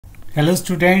Hello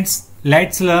students,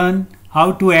 let's learn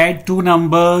how to add two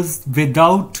numbers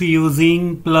without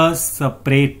using plus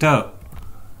separator.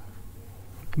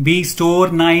 We store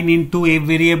 9 into a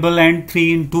variable and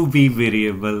 3 into b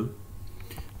variable.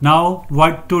 Now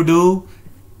what to do?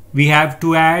 We have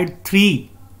to add 3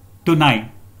 to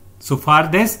 9. So for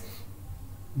this,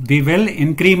 we will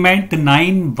increment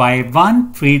 9 by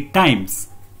 1 3 times.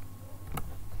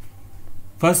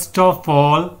 First of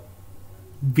all,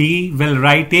 we will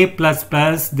write a plus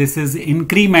plus. This is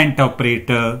increment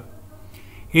operator.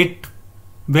 It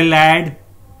will add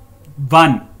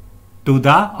 1 to the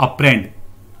operand,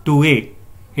 to a.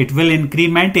 It will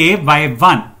increment a by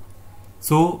 1.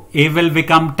 So a will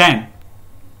become 10.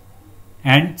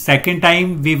 And second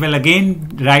time we will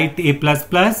again write a plus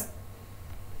plus.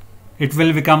 It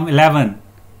will become 11.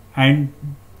 And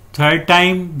third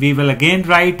time we will again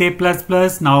write a plus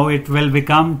plus. Now it will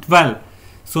become 12.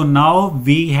 So now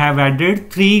we have added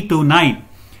 3 to 9.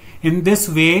 In this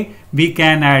way we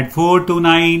can add 4 to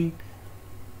 9.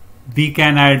 We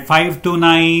can add 5 to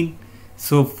 9.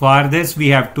 So for this we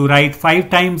have to write 5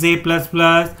 times a plus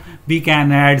plus. We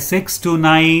can add 6 to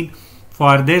 9.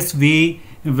 For this we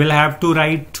will have to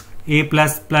write a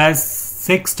plus plus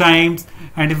 6 times.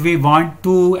 And if we want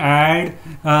to add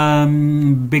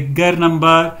bigger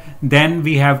number, then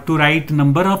we have to write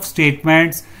number of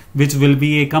statements, which will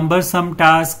be a cumbersome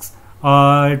tasks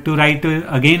to write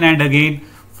again and again.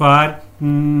 For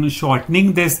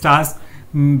shortening this task,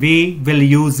 we will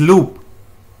use loop.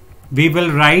 We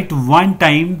will write one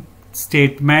time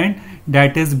statement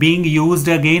that is being used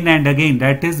again and again,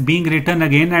 that is being written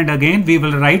again and again. We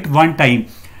will write one time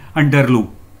under loop,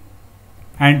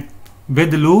 and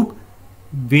with loop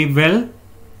we will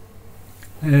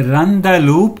run the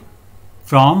loop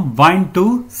from 1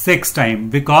 to 6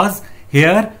 times, because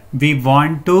here we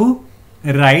want to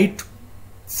write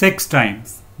 6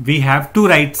 times. We have to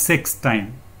write 6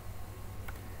 times.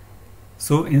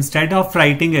 So instead of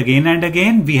writing again and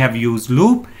again, we have used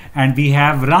loop and we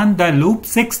have run the loop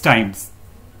 6 times.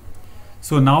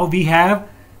 So now we have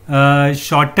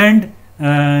shortened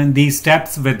these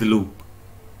steps with loop.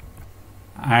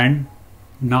 And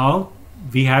now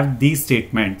we have these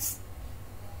statements.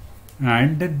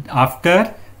 And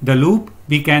after the loop,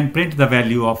 we can print the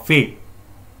value of a,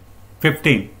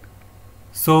 15.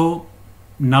 So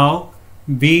now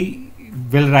we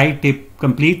will write a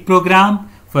complete program.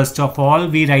 First of all,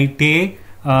 we write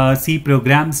a C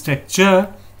program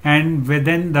structure, and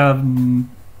within the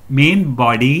main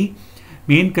body,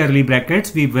 main curly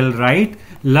brackets, we will write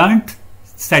learnt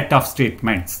set of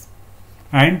statements.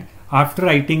 And after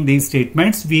writing these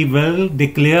statements, we will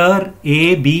declare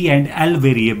a, b and l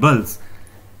variables.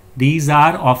 These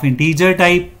are of integer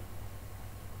type.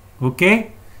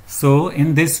 Okay. So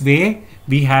in this way,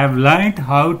 we have learnt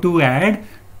how to add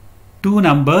two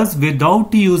numbers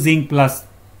without using plus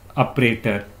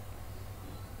operator.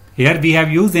 Here we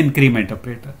have used increment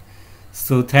operator.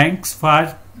 So thanks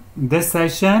for this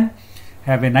session.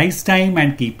 Have a nice time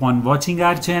and keep on watching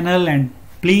our channel, and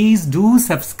please do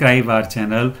subscribe our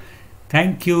channel.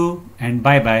 Thank you and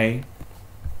bye bye.